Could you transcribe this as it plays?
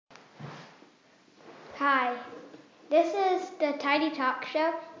Hi, this is the Tidy Talk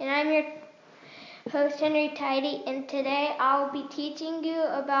Show, and I'm your host, Henry Tidy, and today I'll be teaching you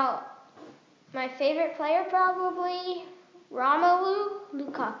about my favorite player, probably, Romelu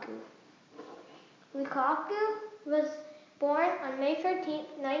Lukaku. Lukaku was born on May 13th,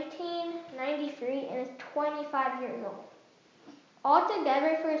 1993, and is 25 years old.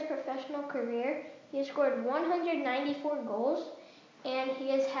 Altogether for his professional career, he has scored 194 goals, and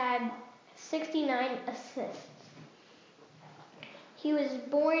he has had 69 assists. He was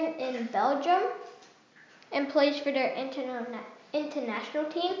born in Belgium and plays for their international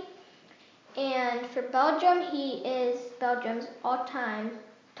team. And for Belgium, he is Belgium's all-time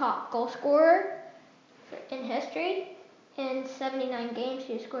top goal scorer in history. In 79 games,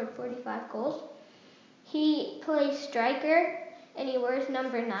 he has scored 45 goals. He plays striker, and he wears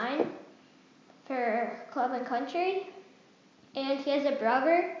number 9 for club and country. And he has a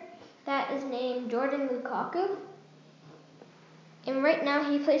brother that is named Jordan Lukaku. And right now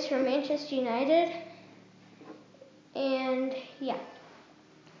he plays for Manchester United. And yeah.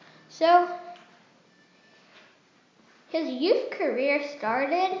 So his youth career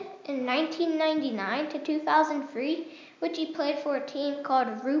started in 1999 to 2003, which he played for a team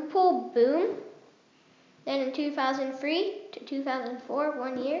called Rupel Boom. Then in 2003 to 2004,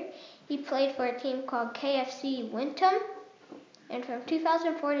 1 year, he played for a team called KFC Winton. And from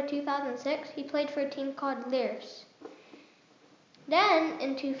 2004 to 2006, he played for a team called Lierse. Then,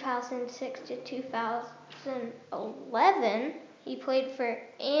 in 2006 to 2011, he played for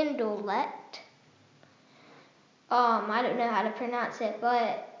Anderlecht. I don't know how to pronounce it,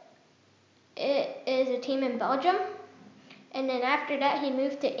 but it is a team in Belgium. And then after that, he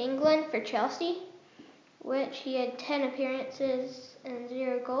moved to England for Chelsea, which he had 10 appearances and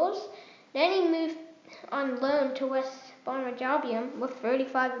 0 goals. Then he moved on loan to West Bromwich Albion with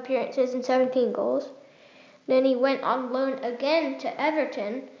 35 appearances and 17 goals. Then he went on loan again to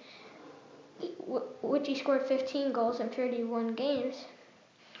Everton, which he scored 15 goals in 31 games.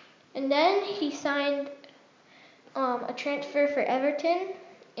 And then he signed a transfer for Everton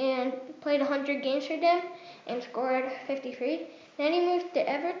and played 100 games for them and scored 53. Then he moved to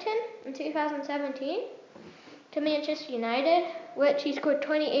Everton in 2017 to Manchester United, which he scored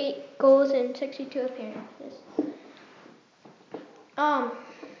 28 goals in 62 appearances.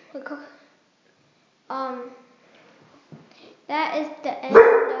 That is the end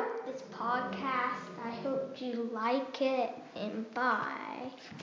of this podcast. I hope you like it, and bye.